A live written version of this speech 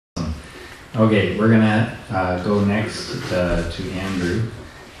Okay, we're gonna go next to Andrew,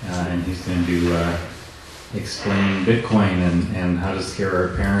 and he's going to explain Bitcoin and how to scare our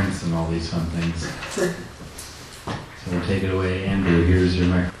parents and all these fun things. So we'll take it away, Andrew. Here's your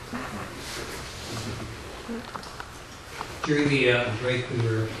mic. During the break, we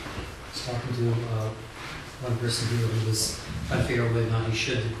were talking to one person here who was trying to figure out whether or not he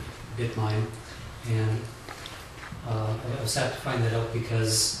should Bitmine, and I was happy to find that out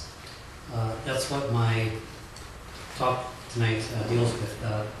because that's what my talk tonight deals with.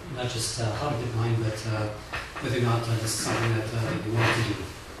 Not just how to Bitmine, but whether or not this is something that you want to do.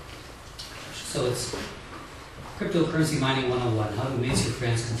 So it's Cryptocurrency Mining 101, how to amaze your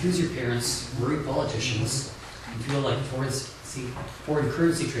friends, confuse your parents, worry politicians, and feel like a foreign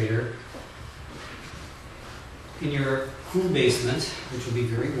currency trader in your cool basement, which will be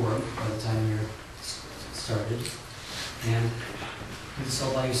very warm by the time you're started, and do this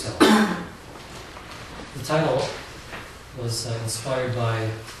all by yourself. The title was inspired by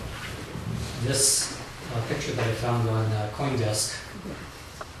this picture that I found on CoinDesk,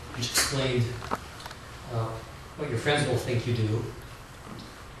 which explained what your friends will think you do,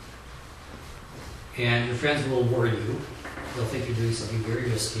 and your friends will worry you. They'll think you're doing something very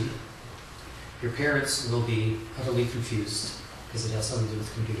risky. Your parents will be utterly confused because it has something to do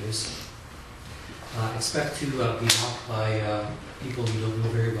with computers. Expect to be mocked by people you don't know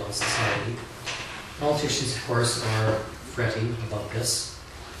very well in society. Politicians, of course, are fretting about this.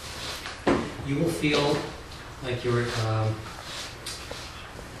 You will feel like you're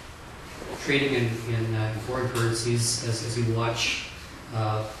trading in foreign currencies as you watch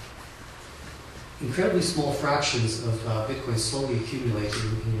incredibly small fractions of Bitcoin slowly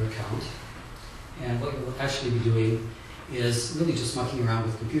accumulating in your account. And what you'll actually be doing is really just mucking around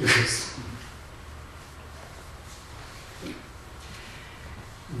with computers.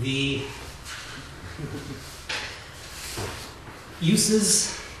 The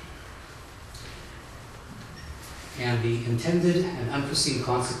uses and the intended and unforeseen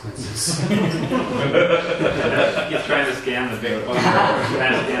consequences. He's trying to scan the Bitcoin,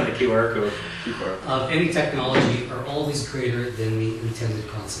 trying to scan the QR code. Of any technology are always greater than the intended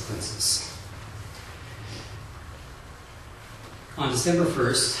consequences. On December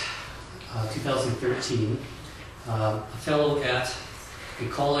 1st, 2013, a fellow at a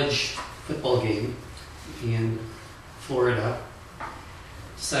college football game in Florida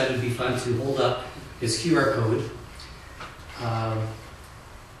decided it would be fun to hold up his QR code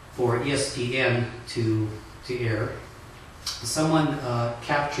for ESPN to air. Someone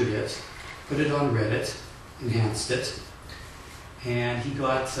captured it, put it on Reddit, enhanced it, and he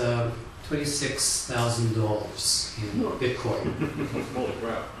got $26,000 in Bitcoin. Holy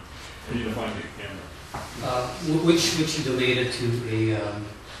crap. I need to find the camera. Which he donated to a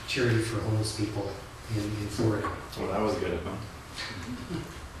charity for homeless people in Florida. Oh, that was good of him.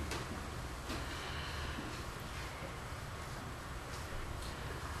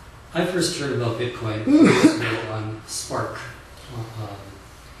 I first heard about Bitcoin years ago on Spark,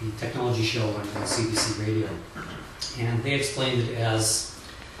 the technology show on CBC Radio. And they explained it as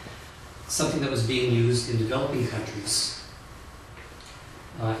something that was being used in developing countries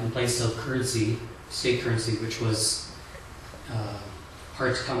in place of currency, state currency, which was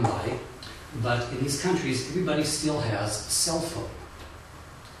hard to come by. But in these countries, everybody still has a cell phone.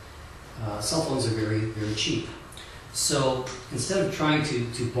 Cell phones are very, very cheap. So instead of trying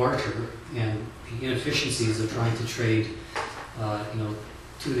to barter and the inefficiencies of trying to trade,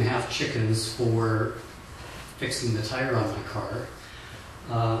 2.5 chickens for fixing the tire on my car,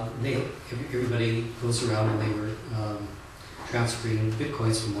 everybody goes around and they were transferring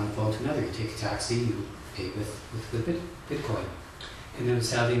bitcoins from one phone to another. You take a taxi, you pay with Bitcoin. And it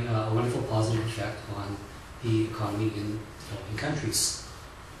was having a wonderful positive effect on the economy in developing countries.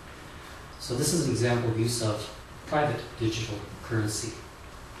 So this is an example of use of private digital currency.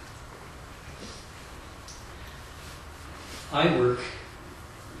 I work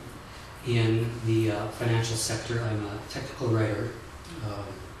in the financial sector. I'm a technical writer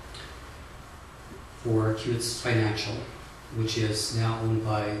for Hewitt's Financial, which is now owned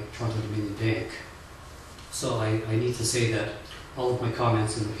by Toronto Dominion Bank. So I need to say that all of my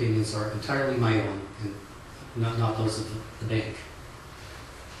comments and opinions are entirely my own and not those of the bank.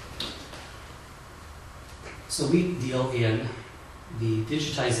 So we deal in the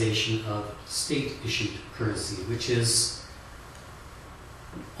digitization of state-issued currency, which is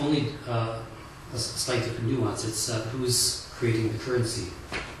only a slight different nuance. It's who's creating the currency.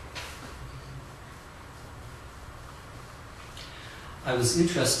 I was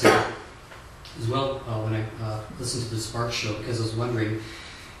interested as well when I listened to the Spark show because I was wondering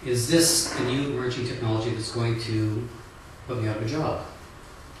is this a new emerging technology that's going to put me out of a job?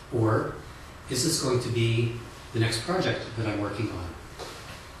 Or is this going to be the next project that I'm working on?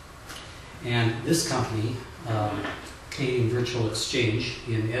 And this company, Canadian Virtual Exchange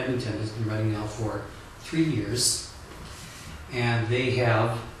in Edmonton, has been running now for 3 years, and they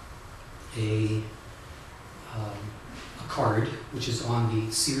have a card which is on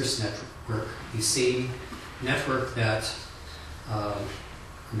the Sears network, the same network that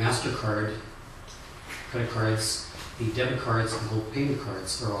MasterCard, credit cards, the debit cards, and gold payment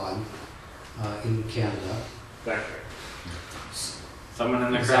cards are on in Canada. Exactly. Someone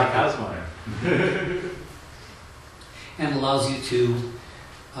in the Exactly. crowd has one. And allows you to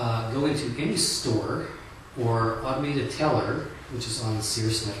go into any store or automated teller, which is on the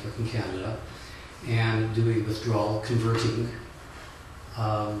Sears network in Canada, and do a withdrawal, converting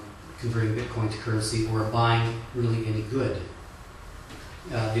Bitcoin to currency, or buying really any good.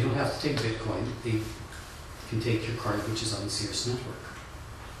 They don't have to take Bitcoin. They can take your card, which is on the Sears network.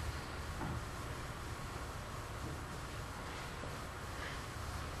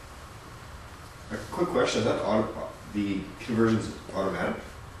 A quick question: is that the conversion's automatic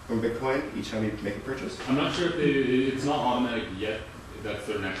from Bitcoin each time you make a purchase? I'm not sure if it's not automatic yet. That's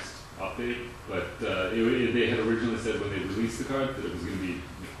their next update. But they had originally said when they released the card that it was going to be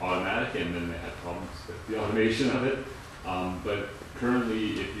automatic, and then they had problems with the automation of it. But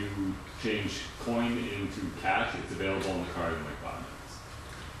currently, if you change coin into cash, it's available on the card in like 5 minutes.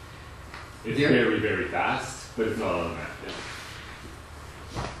 It's very, very fast, but it's not automatic yet.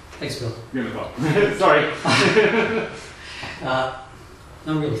 Thanks, Bill. You're gonna call. Sorry.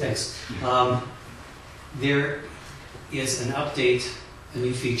 No, really, thanks. There is an update, a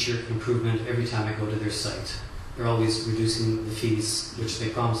new feature improvement every time I go to their site. They're always reducing the fees, which they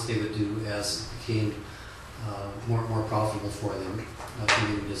promised they would do as it became more profitable for them to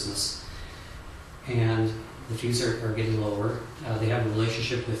do business. And the fees are getting lower. They have a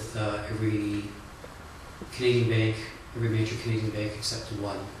relationship with every Canadian bank, every major Canadian bank except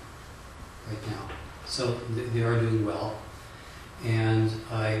one right now. So they are doing well. And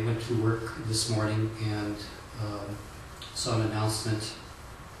I went to work this morning and saw an announcement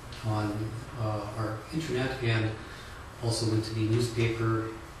on our internet, and also went to the newspaper,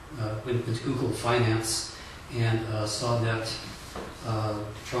 went to Google Finance, and saw that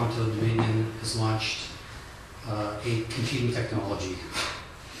Toronto Dominion has launched a competing technology.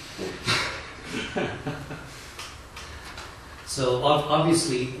 So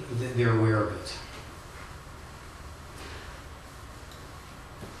obviously they're aware of it.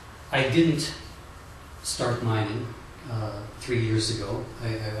 I didn't start mining 3 years ago.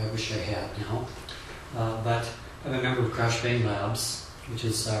 I wish I had now. But I'm a member of Crash Bang Labs, which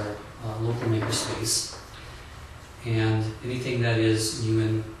is our local makerspace. And anything that is new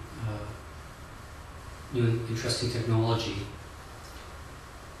and interesting technology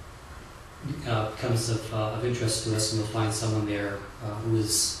becomes of interest to us, and we'll find someone there who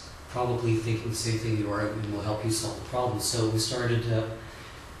is probably thinking the same thing you are and will help you solve the problem. So we started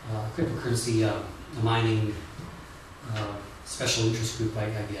cryptocurrency mining special interest group,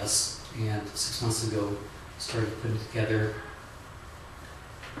 I guess, and 6 months ago started putting together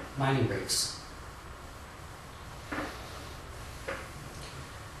mining rigs.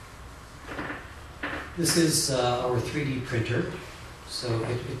 This is our 3D printer, so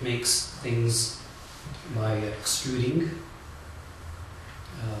it makes things by extruding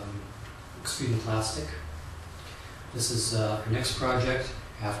plastic. This is our next project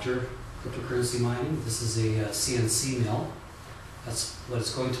after cryptocurrency mining. This is a CNC mill. That's what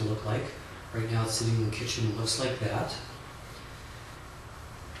it's going to look like. Right now it's sitting in the kitchen, it looks like that.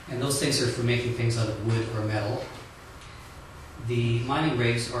 And those things are for making things out of wood or metal. The mining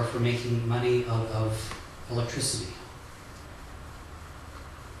rigs are for making money out of electricity.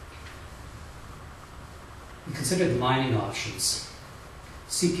 We considered the mining options.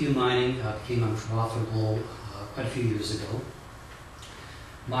 CPU mining became unprofitable quite a few years ago.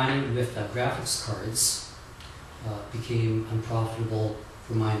 Mining with graphics cards became unprofitable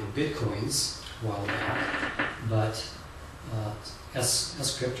for mining bitcoins a while back, but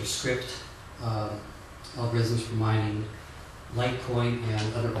script or script algorithms for mining Litecoin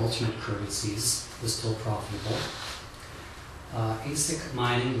and other alternate currencies was still profitable. ASIC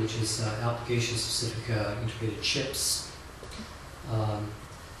mining, which is application-specific integrated chips,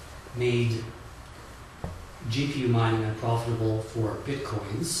 made GPU mining unprofitable for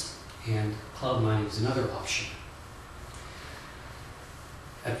bitcoins, and cloud mining is another option.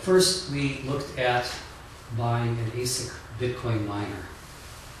 At first, we looked at buying an ASIC Bitcoin miner,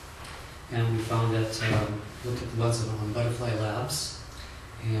 and we found that looked at the ones on Butterfly Labs,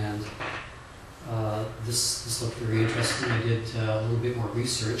 And this looked very interesting. I did a little bit more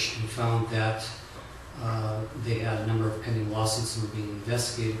research and found that they had a number of pending lawsuits that were being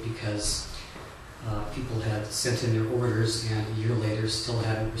investigated because people had sent in their orders and a year later still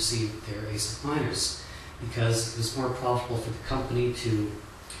hadn't received their ASIC miners, because it was more profitable for the company to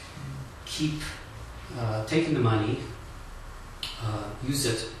keep taking the money, use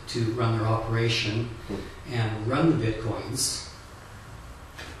it to run their operation and run the Bitcoins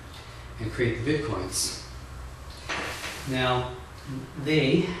and create the Bitcoins. Now,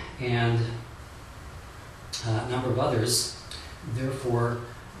 they and a number of others therefore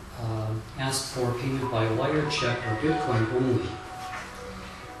asked for payment by wire, check, or Bitcoin only.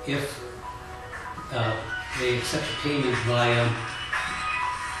 If they accept the payment via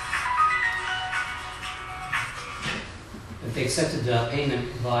if they accepted payment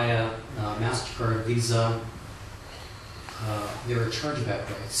via MasterCard, Visa, there are chargeback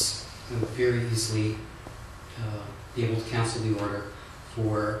rights and would very easily be able to cancel the order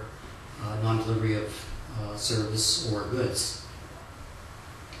for non-delivery of service or goods.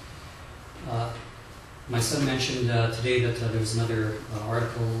 My son mentioned today that there was another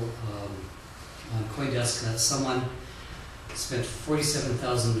article on CoinDesk that someone spent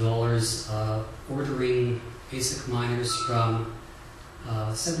 $47,000 ordering ASIC miners from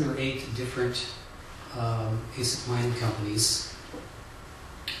 7 or 8 different ASIC mining companies,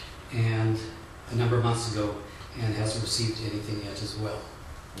 and a number of months ago, and hasn't received anything yet as well.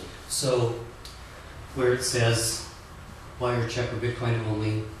 So, where it says wire, check, or Bitcoin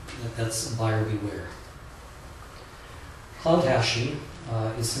only, that's a buyer beware. Cloud hashing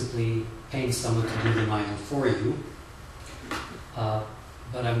is simply paying someone to do the mining for you,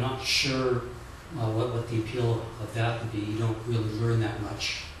 but I'm not sure what the appeal of that would be. You don't really learn that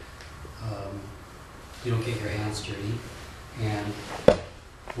much. You don't get your hands dirty, and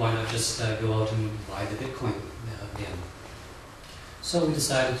why not just go out and buy the Bitcoin again? So we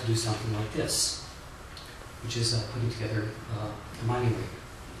decided to do something like this, which is putting together a mining rig.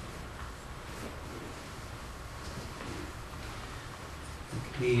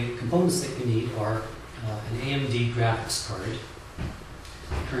 The components that you need are an AMD graphics card.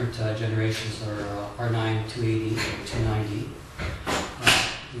 Current generations are R9, 280, and 290.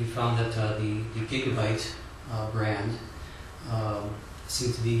 We found that the Gigabyte brand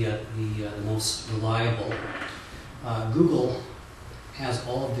seemed to be the most reliable. Google has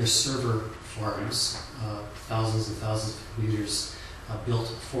all of their server farms, thousands and thousands of computers built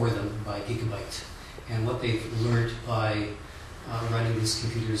for them by Gigabyte. And what they've learned by running these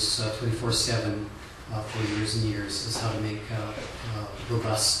computers 24/7 for years and years is how to make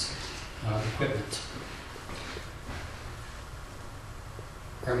robust equipment.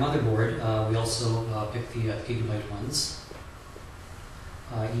 Our motherboard, we also picked the Gigabyte ones.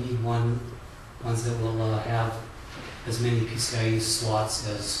 You need ones that will have as many PCIe slots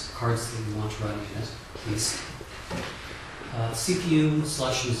as cards that you want to run in it, at least. CPU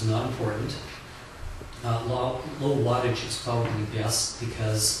selection is not important. Low wattage is probably best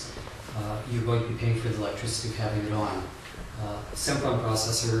because you're going to be paying for the electricity of having it on. Sempron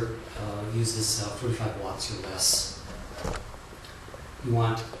processor uses 45 watts or less. You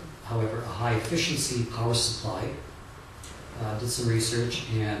want, however, a high efficiency power supply. Did some research,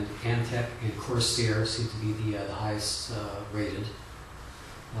 and Antec and Corsair seem to be the highest rated.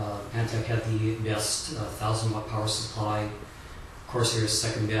 Antec had the best 1,000 watt power supply. Corsair is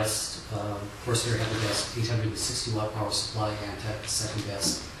second best. Corsair had the best 860 watt power supply. Antec is second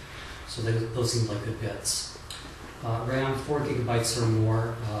best. So those seem like good bets. RAM 4 gigabytes or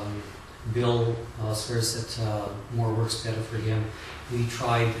more. Bill swears that more works better for him. We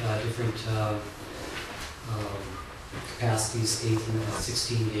tried different capacities, 8 and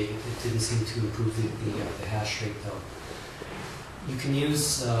 16 gig. It didn't seem to improve the hash rate though. You can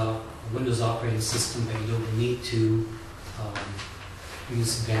use a Windows operating system, but you don't need to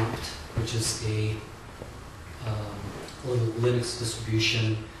use Vamped, which is a little Linux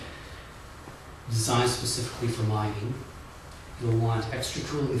distribution designed specifically for mining. You'll want extra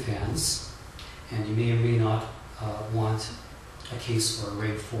cooling fans, and you may or may not want a case or a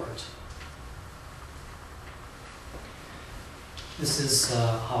rig for it. This is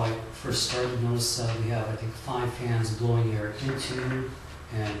how I first started. Notice we have, I think, 5 fans blowing air into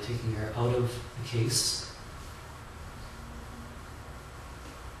and taking air out of the case.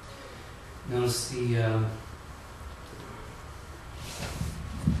 Notice the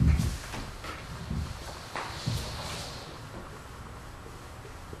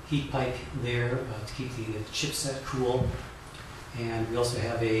heat pipe there to keep the chipset cool. And we also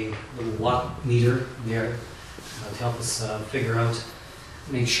have a little watt meter there to help us figure out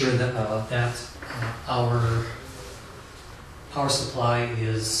make sure that our power supply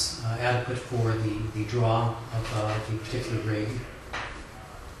is adequate for the draw of the particular rig,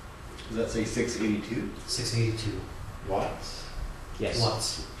 Does that say 682? 682 Watts? Yes.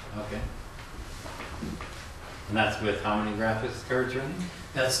 watts. Okay. And that's with how many graphics cards running?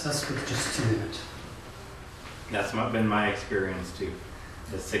 That's with just 2 in it. That's been my experience too.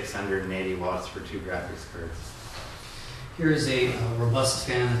 The 680 watts for 2 graphics cards. Here is a robust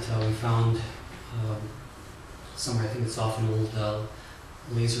fan that we found somewhere. I think it's off an old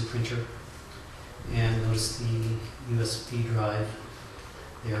laser printer. And notice the USB drive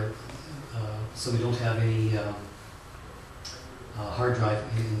there. So we don't have any hard drive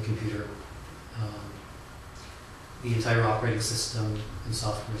in the computer. The entire operating system and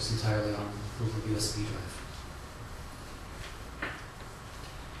software is entirely on a little USB drive.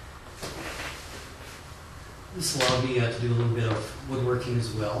 This allowed me to do a little bit of woodworking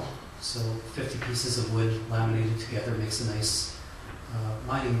as well. So 50 pieces of wood laminated together makes a nice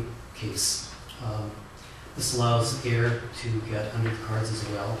mining case. This allows air to get under the cards as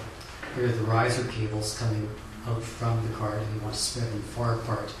well. Here are the riser cables coming out from the card, and you want to spread them far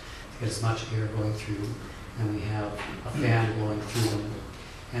apart to get as much air going through. And we have a fan blowing through them.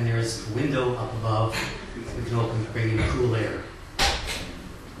 And there's a window up above we can open to bring in cool air.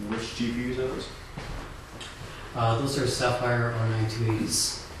 Which GPUs are those? Those are Sapphire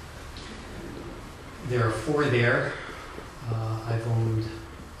R9280s. There are 4 there. I've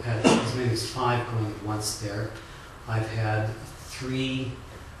had as many as 5 going at once there. I've had 3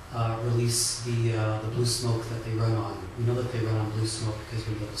 release the blue smoke that they run on. We know that they run on blue smoke because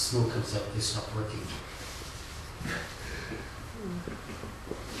when the smoke comes out, they stop working.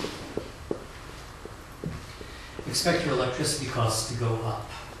 Expect your electricity costs to go up.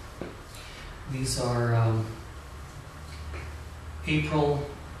 These are April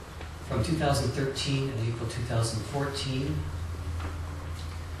from 2013 and April 2014.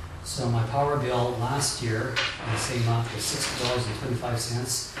 So my power bill last year, in the same month, was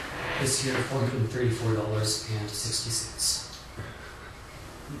 $60.25. This year, $434.60.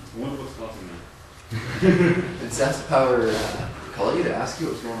 I wonder what's causing that. Did SAS Power call you to ask you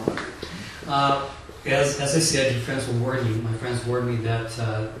what's going on? As I said, your friends will warn you. My friends warned me that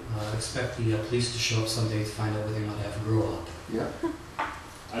expect the police to show up someday to find out whether or not I have a grow up. Yeah.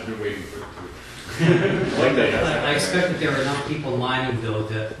 I've been waiting for it to. Like that. I expect that there are enough people mining, though,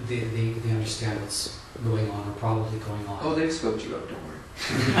 that they understand what's going on or probably going on. Oh, they've scoped you up, don't worry.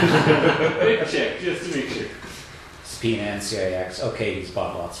 Big check, just to make sure. Spina and CIX. Okay, he's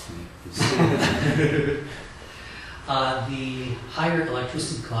bought lots for me. The higher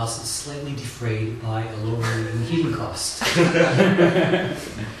electricity cost is slightly defrayed by a lowering in heating cost.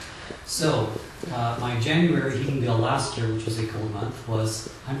 So, my January heating bill last year, which was a cold month, was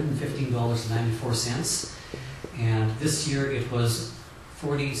 $115.94, and this year it was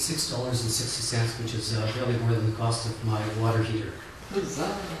 $46.60, which is barely more than the cost of my water heater.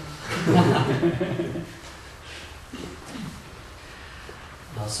 Huzzah!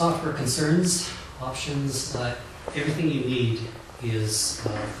 Software concerns, options, everything you need is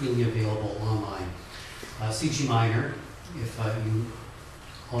freely available online. CG Miner, if you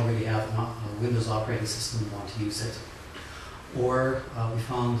already have a Windows operating system and want to use it. Or we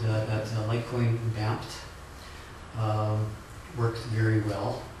found that Litecoin Vamped worked very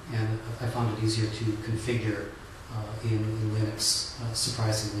well, and I found it easier to configure in Linux,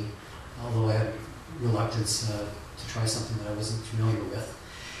 surprisingly, although I had reluctance to try something that I wasn't familiar with.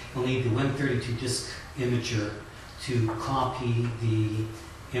 You'll need the Win32 disk imager to copy the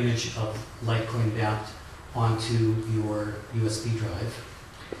image of Litecoin Vamped onto your USB drive.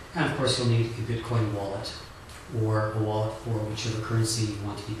 And of course you'll need a Bitcoin wallet or a wallet for whichever currency you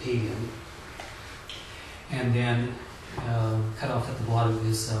want to be paid in. And then cut off at the bottom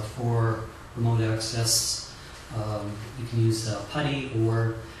is for remote access. You can use PuTTY,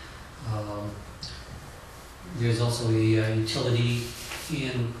 or there's also a utility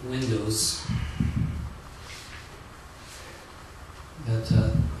in Windows that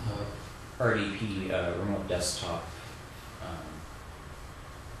RDP, remote desktop.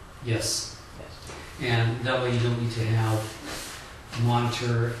 yes, and that way you don't need to have a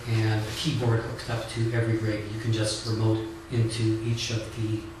monitor and a keyboard hooked up to every rig. You can just remote into each of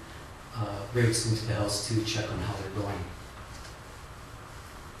the rigs into the house to check on how they're going.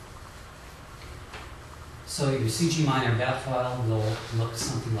 So your CG Miner bat file will look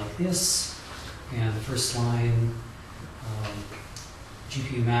something like this, and the first line,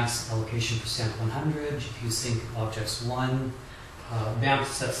 GPU max allocation percent 100, GPU sync objects 1. VAMP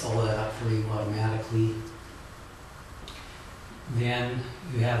sets all of that up for you automatically. Then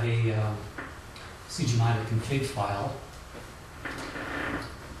you have a CGMiner config file.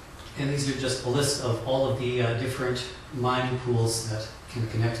 And these are just a list of all of the different mining pools that can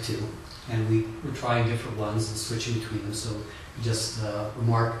connect to. And we're trying different ones and switching between them. So we just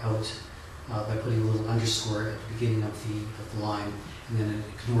mark out by putting a little underscore at the beginning of the line, and then it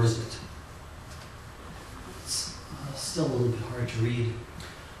ignores it. It's still a little bit hard to read.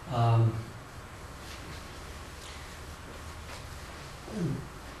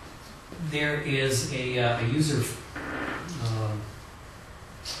 There is a user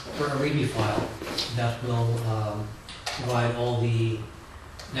or a README file that will provide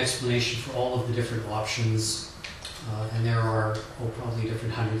an explanation for all of the different options, and there are probably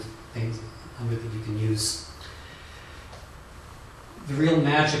different hundred that you can use. The real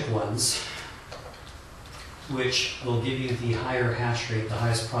magic ones, which will give you the higher hash rate, the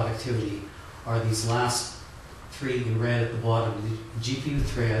highest productivity, are these last three in red at the bottom: the GPU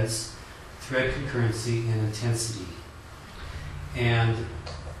threads, thread concurrency, and intensity. And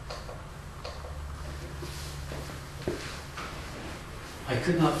I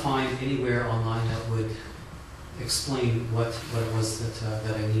could not find anywhere online that would explain what it was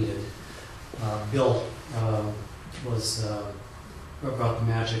that I needed. Bill brought the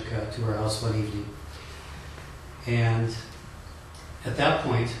magic to our house one evening. And at that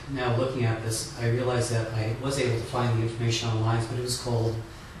point, now looking at this, I realized that I was able to find the information online, but it was called,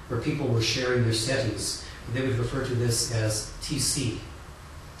 where people were sharing their settings. They would refer to this as TC.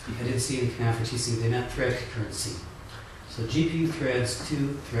 I didn't see any command for TC, they meant thread concurrency. So GPU threads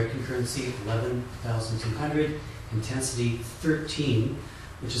 2, thread concurrency 11,200, intensity 13,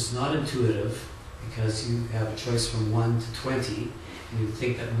 which is not intuitive because you have a choice from 1 to 20, and you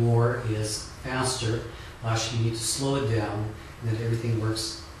think that more is faster. Well, actually, you need to slow it down, and then everything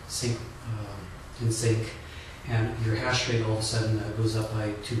works in sync, and your hash rate all of a sudden goes up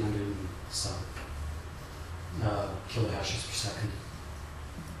by 200 and some kilohashes per second.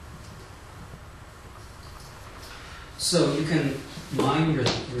 So you can mine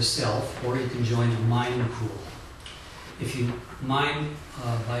yourself, or you can join a mining pool. If you mine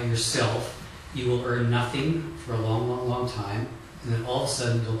by yourself, you will earn nothing for a long time, and then all of a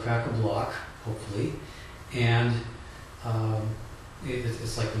sudden you'll crack a block, hopefully, and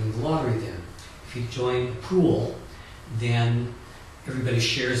it's like winning the lottery then. If you join a pool, then everybody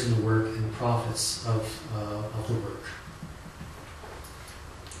shares in the work and the profits of the work.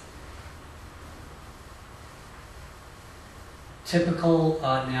 Typical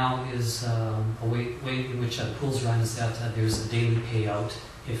now is a way in which the pools run is that there's a daily payout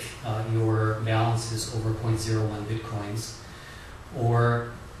if your balance is over 0.01 bitcoins,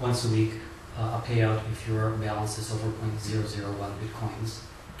 or once a week a payout if your balance is over 0.001 bitcoins,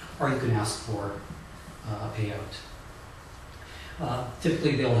 or you can ask for a payout.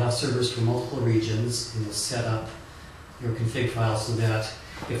 Typically they'll have servers for multiple regions, and you'll set up your config file so that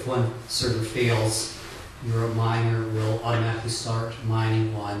if one server fails, your miner will automatically start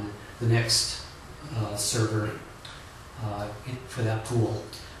mining on the next server for that pool.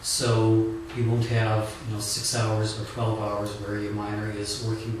 So you won't have 6 hours or 12 hours where your miner is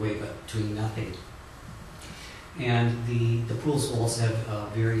working away but doing nothing. And the pools will also have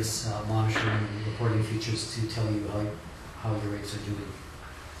various monitoring and reporting features to tell you how your rigs are doing.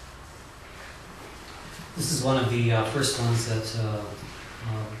 This is one of the first ones that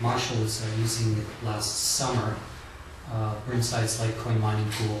Marshall was using last summer, Burnside's Litecoin mining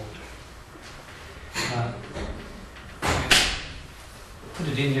pool. Put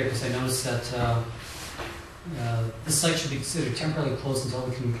it in here because I noticed that this site should be considered temporarily closed until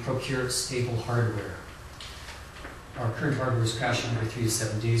we can procure stable hardware. Our current hardware is crashing every 3 to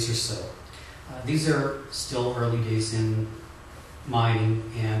 7 days or so. These are still early days in mining,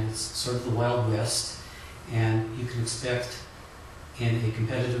 and it's sort of the Wild West, and you can expect in a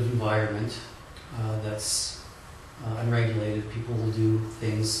competitive environment that's unregulated, people will do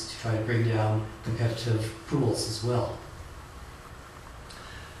things to try to bring down competitive pools as well.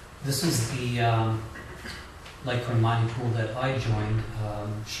 This is the Litecoin mining pool that I joined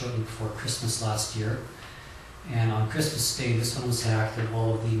shortly before Christmas last year. And on Christmas Day, this one was hacked, and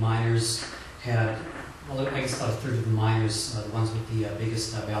all of the miners had, well, I guess about a third of the miners, the ones with the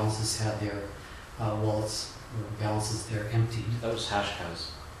biggest balances, had their wallets or balances there emptied. That was hash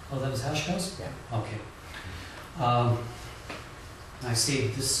cows. Oh, that was hash cows? Yeah. Okay. I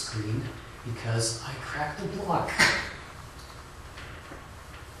saved this screen because I cracked a block.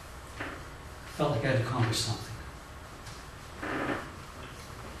 Felt like I had accomplished something.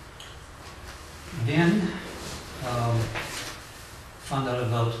 Then found out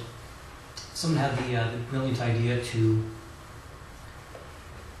about, someone had the brilliant idea to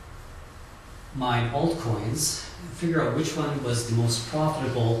mine altcoins, figure out which one was the most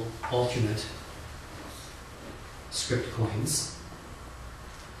profitable alternate script coins,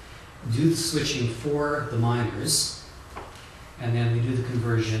 do the switching for the miners, and then we do the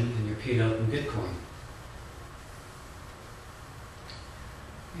conversion and you're paid out in Bitcoin.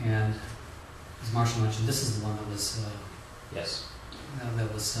 And as Marshall mentioned, this is the one that was Yes.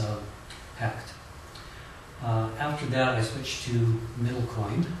 hacked. After that, I switched to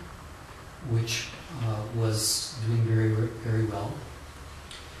Middlecoin, which was doing very, very well.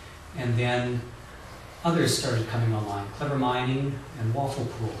 And then others started coming online, Clever Mining and Waffle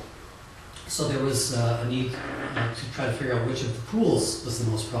Pool. So there was a need to try to figure out which of the pools was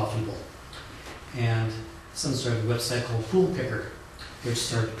the most profitable. And some started a website called Pool Picker, which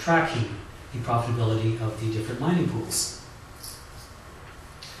started tracking the profitability of the different mining pools.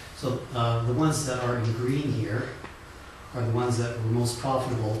 So the ones that are in green here are the ones that were most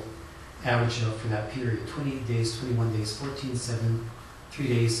profitable, averaged out for that period, 28 days, 21 days, 14, 7, 3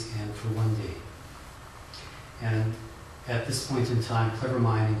 days, and for 1 day. And at this point in time, Clever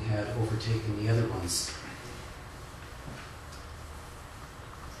Mining had overtaken the other ones.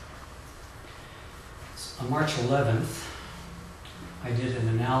 So on March 11th, I did an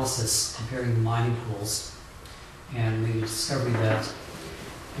analysis comparing the mining pools and made a discovery that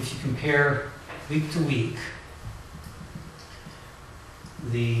if you compare week to week,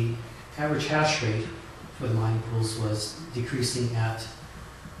 the average hash rate for the mining pools was decreasing at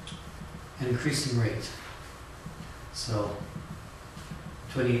an increasing rate. So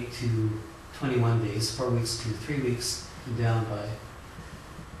 28 to 21 days, 4 weeks to 3 weeks, down by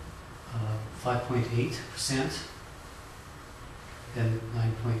 5.8%, then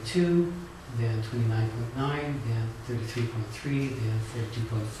 9.2, then 29.9, then 33.3, then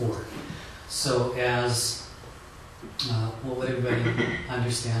 42.4. So as well, what everybody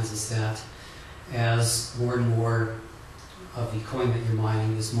understands is that as more and more of the coin that you're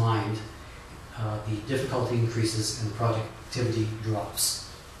mining is mined, the difficulty increases and the productivity drops.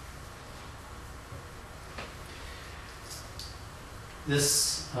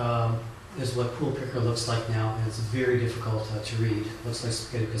 This is what Pool Picker looks like now, and it's very difficult to read. It looks like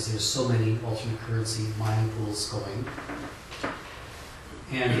spaghetti because there's so many alternate currency mining pools going.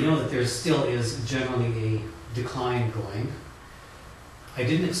 And you know that there still is generally a decline going. I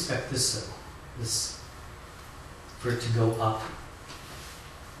didn't expect this though, for it to go up.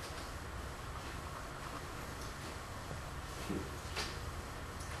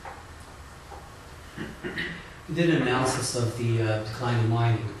 We did an analysis of the decline in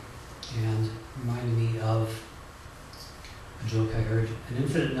mining, and reminded me of a joke I heard. An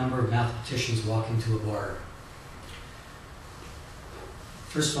infinite number of mathematicians walk into a bar.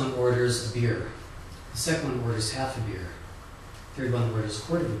 First one orders a beer. The second one orders half a beer. Third one orders a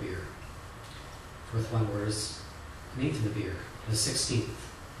quarter of a beer. Fourth one orders an eighth of a beer. And a 16th.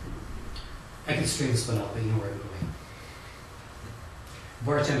 I can string this one up, but you know where I'm going. The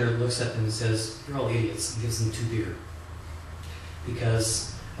bartender looks at them and says, "You're all idiots," and gives them 2 beer.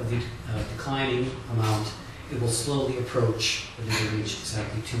 Because of the declining amount, it will slowly approach until they reach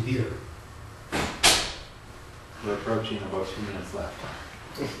exactly 2 beer. We're approaching about 2 minutes left.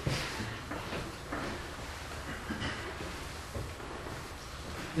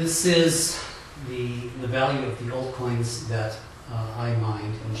 This is the value of the altcoins that I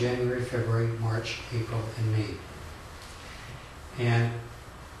mined in January, February, March, April, and May. And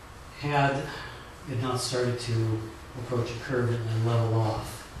had it not started to approach a curve and level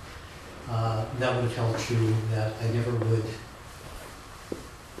off, that would have held true that I never would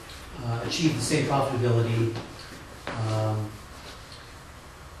achieve the same profitability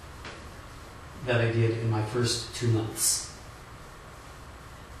that I did in my first 2 months.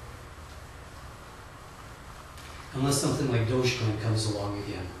 Unless something like Dogecoin comes along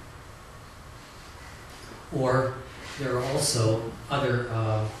again. Or there are also other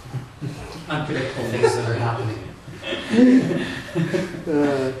unpredictable things that are happening.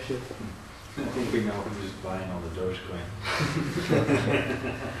 Shit. I think we know who's buying all the Dogecoin.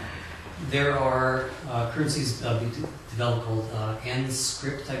 There are currencies being developed called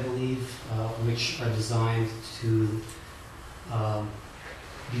N-script, I believe, which are designed to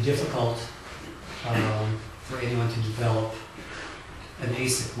be difficult for anyone to develop an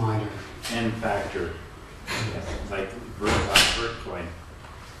ASIC miner. N factor. Yes, like Bitcoin.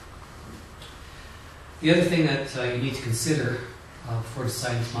 The other thing that you need to consider before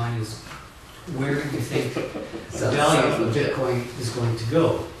deciding to mine is where do you think the value of Bitcoin is going to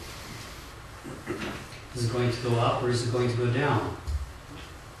go? Is it going to go up or is it going to go down?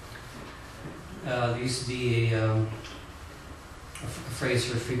 There used to be a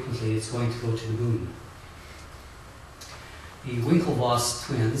phrase heard frequently, it's going to go to the moon. The Winklevoss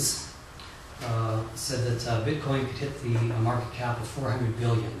twins said that Bitcoin could hit the market cap of 400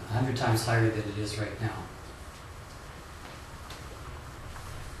 billion, 100 times higher than it is right now.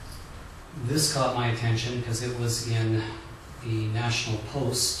 This caught my attention because it was in the National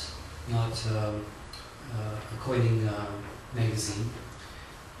Post, not a coining magazine.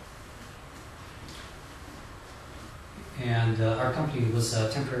 And our company was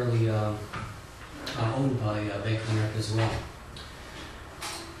temporarily owned by Bank of America as well.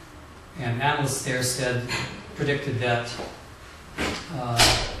 And analysts there predicted that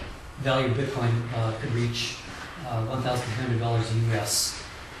value of Bitcoin could reach $1,300 US.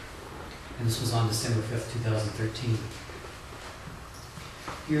 And this was on December 5th, 2013.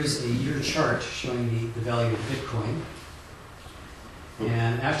 Here's a year chart showing the value of Bitcoin.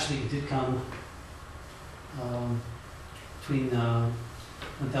 And actually it did come between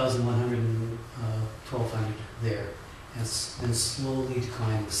 1,100 and 1,200 there. And it's been slowly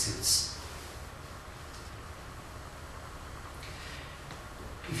declining since.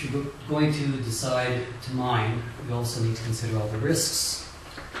 If you're going to decide to mine, you also need to consider all the risks.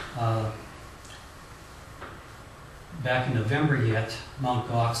 Back in November yet, Mt.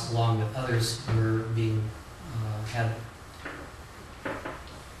 Gox, along with others, were being had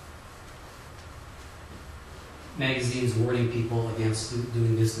magazines warning people against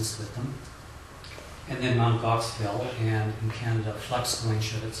doing business with them. And then Mt. Gox fell, and in Canada, Flexcoin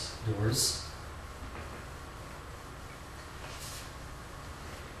shut its doors.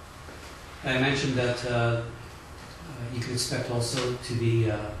 I mentioned that you can expect also to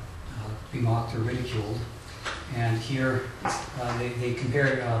be mocked or ridiculed. And here they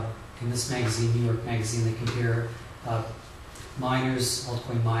compare, in this magazine, New York Magazine, they compare miners,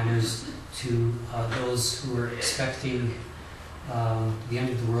 altcoin miners, to those who are expecting the end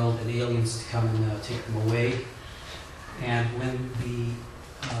of the world and aliens to come and take them away. And when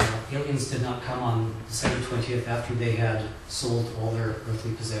the aliens did not come on December 20th after they had sold all their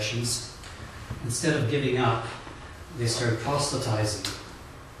earthly possessions, instead of giving up, they started proselytizing,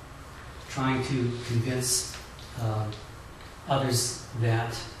 trying to convince others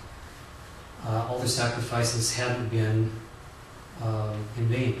that all their sacrifices hadn't been in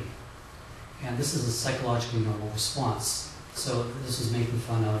vain. And this is a psychologically normal response. So this was making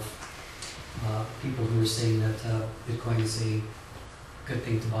fun of people who were saying that Bitcoin is a good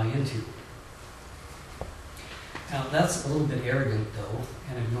thing to buy into. Now that's a little bit arrogant though,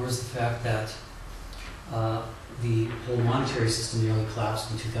 and ignores the fact that the whole monetary system nearly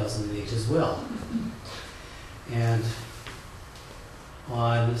collapsed in 2008 as well. And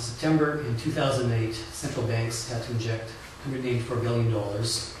on September in 2008, central banks had to inject $184 billion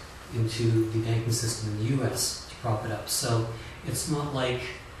into the banking system in the US to prop it up. So it's not like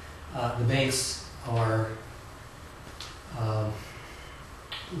the banks are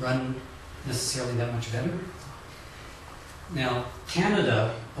run necessarily that much better. Now,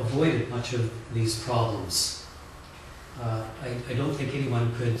 Canada avoided much of these problems. I don't think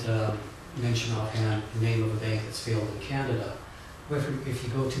anyone could mention offhand the name of a bank that's failed in Canada. However, if you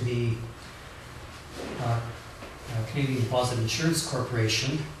go to the Canadian Deposit Insurance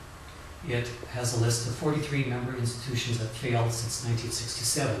Corporation, it has a list of 43 member institutions that failed since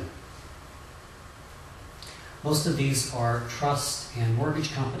 1967. Most of these are trust and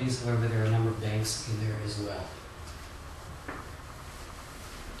mortgage companies, however, there are a number of banks in there as well.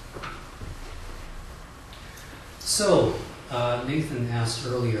 So, Nathan asked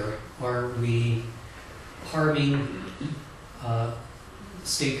earlier, are we harming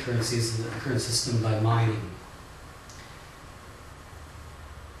state currencies in the current system by mining?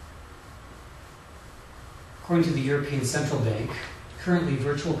 According to the European Central Bank, currently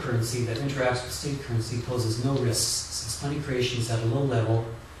virtual currency that interacts with state currency poses no risks since money creation is at a low level,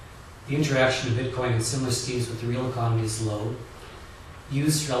 the interaction of Bitcoin and similar schemes with the real economy is low,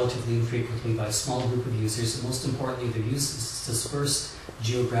 used relatively infrequently by a small group of users, and most importantly, their use is dispersed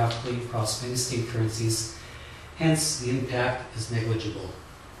geographically across many state currencies, hence the impact is negligible.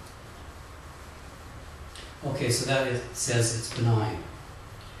 Okay, so that it says it's benign.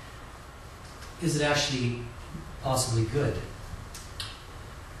 Is it actually possibly good?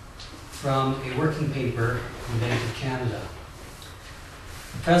 From a working paper in the Bank of Canada,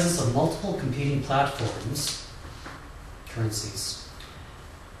 the presence of multiple competing platforms, currencies,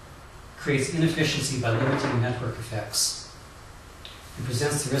 creates inefficiency by limiting network effects and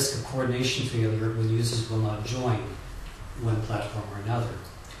presents the risk of coordination failure when users will not join one platform or another.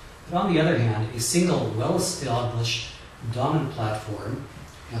 But on the other hand, a single, well-established, dominant platform,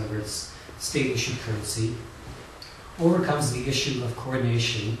 in other words, state-issued currency, overcomes the issue of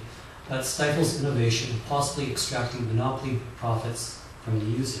coordination that stifles innovation and possibly extracting monopoly profits from the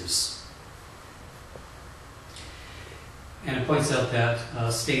users. And it points out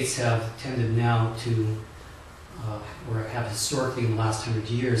that states have tended now to, or have historically in the last 100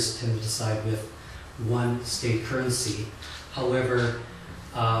 years, tend to decide with one state currency. However,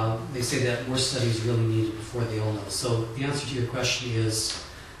 they say that more studies really needed before they all know. So the answer to your question is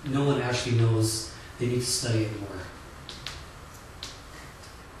no one actually knows. They need to study it more.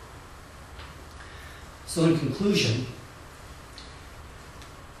 So in conclusion,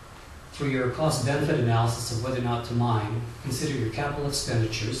 for your cost-benefit analysis of whether or not to mine, consider your capital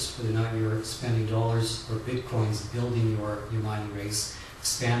expenditures, whether or not you're spending dollars or bitcoins building your mining rigs,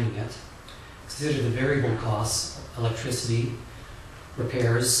 expanding it. Consider the variable costs, electricity,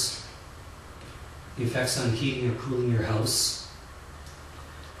 repairs, the effects on heating or cooling your house.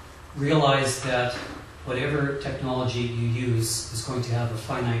 Realize that whatever technology you use is going to have a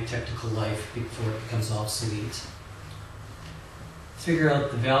finite technical life before it becomes obsolete. Figure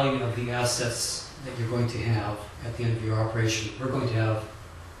out the value of the assets that you're going to have at the end of your operation. We're going to have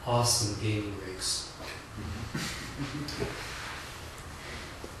awesome gaming rigs.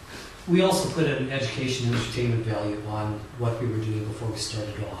 We also put an education and entertainment value on what we were doing before we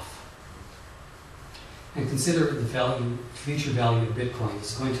started off. And consider the value, future value of Bitcoin.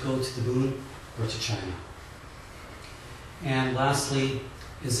 Is it going to go to the moon or to China? And lastly,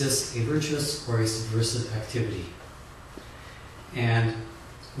 is this a virtuous or a subversive activity? And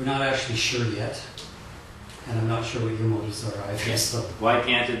we're not actually sure yet. And I'm not sure what your motives are either. Yes. So. Why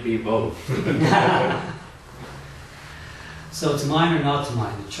can't it be both? So to mine or not to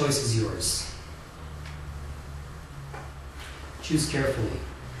mine, the choice is yours. Choose carefully.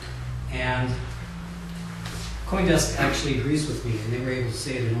 And CoinDesk actually agrees with me, and they were able to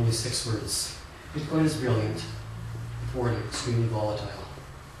say it in only 6 words. Bitcoin is brilliant, forward extremely volatile.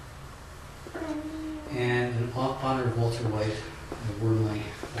 And in honor of Walter White, the wormly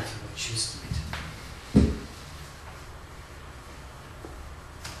Walter White choose to meet.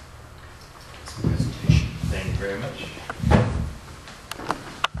 That's my presentation. Thank you very much.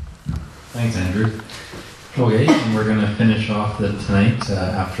 Thanks, Andrew. Okay, and we're going to finish off tonight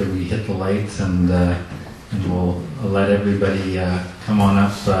after we hit the lights, and we'll let everybody come on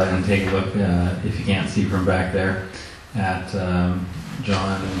up and take a look, if you can't see from back there, at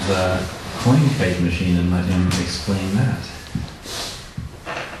John's coin kite machine and let him explain that.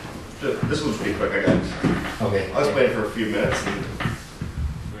 This one's pretty quick. I got. Okay. I was playing for a few minutes. And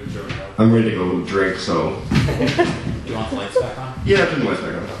I'm ready to go drink. So. Do you want the lights back on? Yeah, turn the lights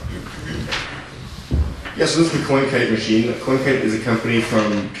back on. Yeah, so this is the CoinKite machine. CoinKite is a company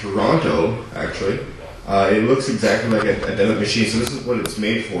from Toronto, actually. It looks exactly like a debit machine, so this is what it's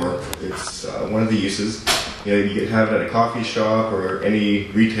made for. It's one of the uses. You know, you can have it at a coffee shop or any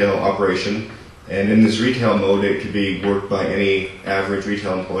retail operation. And in this retail mode, it could be worked by any average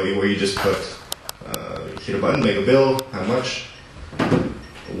retail employee, where you just put, hit a button, make a bill, how much?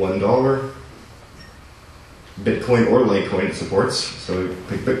 $1. Bitcoin or Litecoin it supports. So you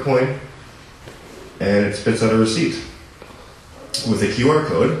pick Bitcoin, and it spits out a receipt with a QR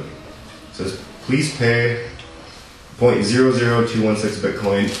code. It says, please pay 0.00216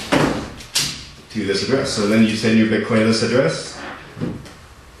 Bitcoin to this address. So then you send your Bitcoin to this address.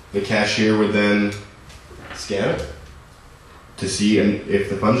 The cashier would then scan it to see if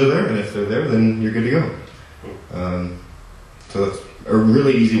the funds are there, and if they're there, then you're good to go. So that's a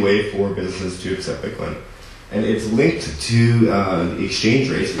really easy way for businesses to accept Bitcoin. And it's linked to the exchange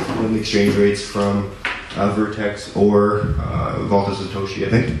rates. It's one of the exchange rates from Vertex or Volta Satoshi, I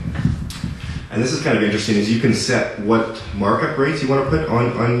think. And this is kind of interesting, is you can set what markup rates you want to put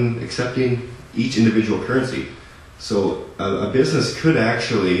on accepting each individual currency. So a business could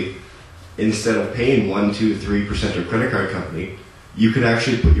actually, instead of paying 1%, 2%, 3% to a credit card company, you could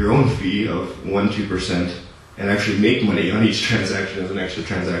actually put your own fee of 1%, 2% and actually make money on each transaction as an extra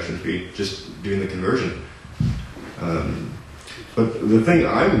transaction fee, just doing the conversion. But the thing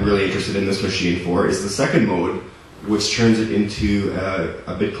I'm really interested in this machine for is the second mode, which turns it into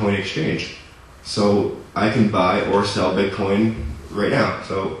a Bitcoin exchange. So I can buy or sell Bitcoin right now.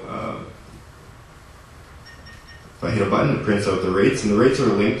 So if I hit a button, it prints out the rates, and the rates are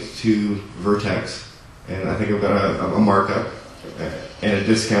linked to Vertex, and I think I've got a markup and a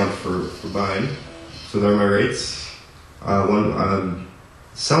discount for buying. So there are my rates.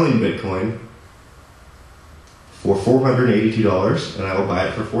 Selling Bitcoin for $482, and I will buy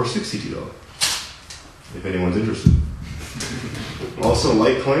it for $462, if anyone's interested. Also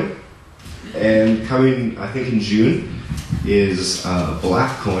Litecoin, and coming, I think in June, is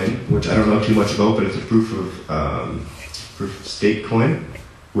Blackcoin, which I don't know too much about, but it's a proof of proof of stake coin,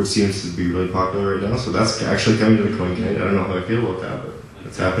 which seems to be really popular right now. So that's actually coming to the CoinKite. I don't know how I feel about that, but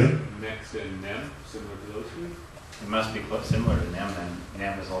it's happening. Next and NEM, similar to those two. It must be close, similar to NEM, and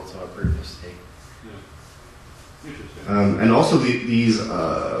NEM is also a proof of stake. Yeah. Interesting. And also these,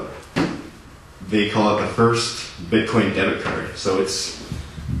 they call it the first Bitcoin debit card. So it's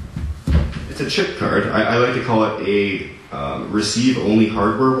a chip card. I like to call it a receive-only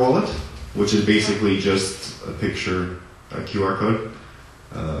hardware wallet, which is basically just a picture, a QR code.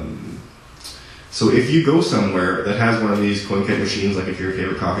 So if you go somewhere that has one of these CoinKite machines, like if your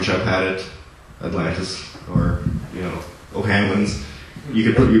favorite coffee shop had it, Atlantis, or O'Hanlon's, you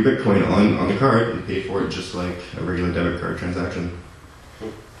could put your Bitcoin on the card and pay for it just like a regular debit card transaction.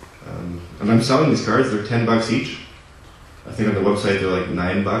 And I'm selling these cards, they're $10 each. I think on the website they're like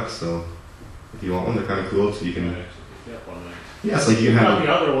 $9, so if you want one, they're kind of cool, so you can... Yeah, it's like you can have... the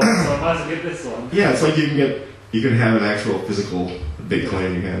other one, so I might as well get this one. Yeah, it's like you can have an actual physical Bitcoin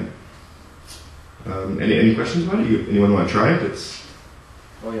in your hand. Any questions about it? Anyone want to try it?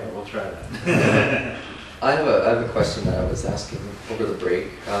 Oh yeah, we'll try that. I have a question that I was asking over the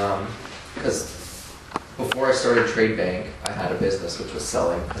break, because before I started Trade Bank, I had a business which was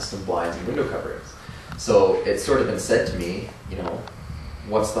selling custom blinds and window coverings. So it's sort of been said to me,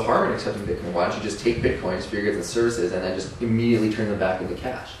 what's the harm in accepting Bitcoin? Why don't you just take Bitcoins for your goods and services and then just immediately turn them back into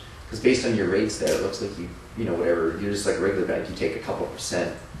cash? Because based on your rates there, it looks like whatever, you're just like a regular bank, you take a couple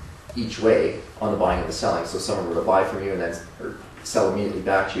 % each way on the buying and the selling. So if someone were to buy from you and then sell immediately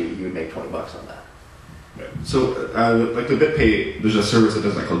back to you, you would make $20 on that. So, like the BitPay, there's a service that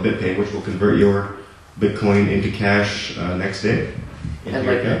does that called BitPay, which will convert your Bitcoin into cash next day. And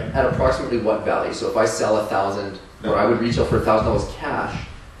like at approximately what value? So if I sell 1,000, or I would retail for $1,000 cash,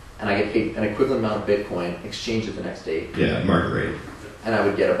 and I get paid an equivalent amount of Bitcoin, exchange it the next day. Yeah, market rate. And I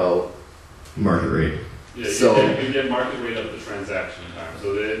would get about market rate. Yeah, so you get market rate of the transaction time.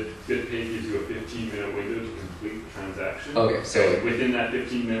 So the BitPay gives you a 15-minute window to complete the transaction. Okay, so and within that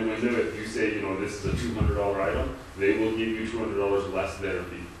 15-minute window, if you say, this is a $200 item, they will give you $200 less their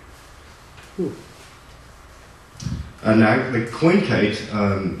fee. Now, the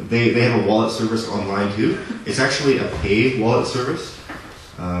CoinKite, they have a wallet service online too. It's actually a pay wallet service.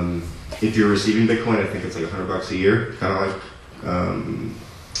 If you're receiving Bitcoin, I think it's like $100 a year, kind of like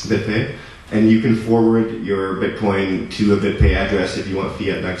BitPay. And you can forward your Bitcoin to a BitPay address if you want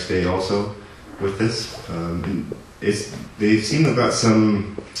fiat next day also with this. And they seem to have got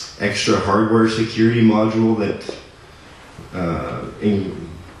some extra hardware security module that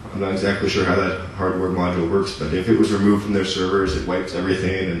I'm not exactly sure how that hardware module works, but if it was removed from their servers, it wipes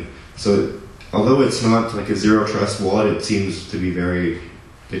everything. And so, although it's not like a zero trust wallet, it seems to be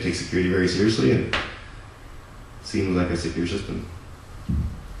they take security very seriously, and it seems like a secure system.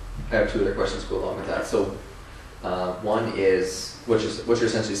 I have two other questions to go along with that. So one is, what you're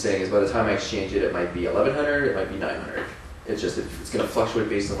essentially saying is by the time I exchange it, it might be 1,100, it might be 900. It's just, it's going to fluctuate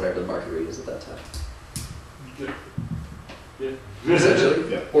based on whatever the market rate is at that time. Yeah.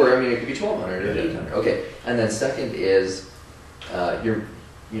 Essentially. Yeah. Or, it could be 1,200 or 800. Okay. And then second is, you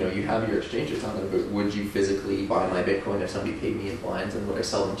have your exchange account, but would you physically buy my Bitcoin if somebody paid me in blinds, and would I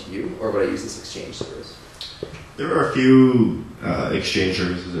sell them to you, or would I use this exchange service? There are a few exchange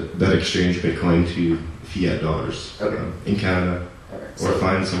services that exchange Bitcoin to fiat dollars in Canada. Right, or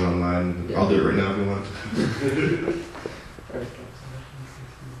find someone online. Yeah. I'll do it right now if you want.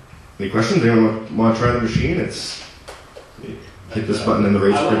 Any questions? Anyone want to try the machine? Hit this button and the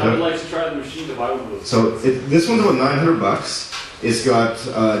rates print I would out. like to try the machine to buy one of those. So this one's about $900. It's got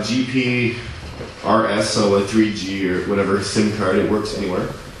GPRS, so a 3G or whatever SIM card. It works anywhere.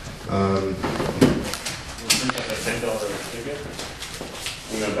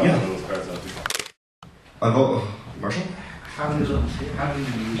 Marshall? How do you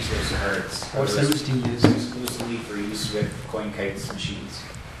use those cards? What service do you use? Exclusively for use with CoinKite's machines.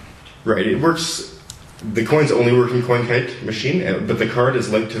 Right, it works. The coins only work in CoinKite machine, but the card is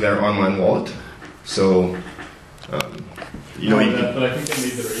linked to their online wallet. So, but I think they made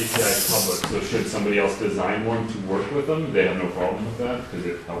their API public, so should somebody else design one to work with them, they have no problem with that because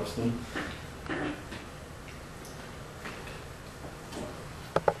it helps them.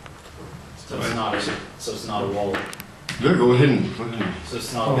 So it's not a wallet. Yeah, go ahead. So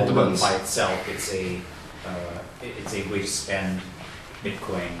it's not hit the buttons by itself. It's a way to spend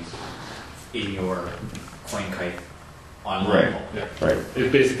Bitcoin in your CoinKite online. Right. Wallet. Yeah. Right.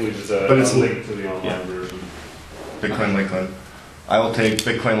 It's basically just a link to the online version. Bitcoin, Litecoin. I will take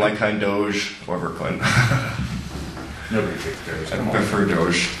Bitcoin, Litecoin, Doge, or Vertcoin. Nobody takes Doge. I prefer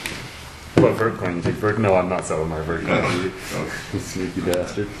Doge. What Vertcoin? You take Vert? No, I'm not selling my Vertcoin. No. You sneaky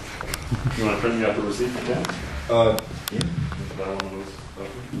bastard. You want to print me out the receipt for that? Yeah. Is that one of those?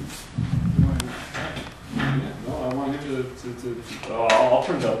 Yeah, no, I want him to I'll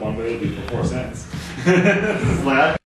print up one, but it'll be for 4 cents. This is like,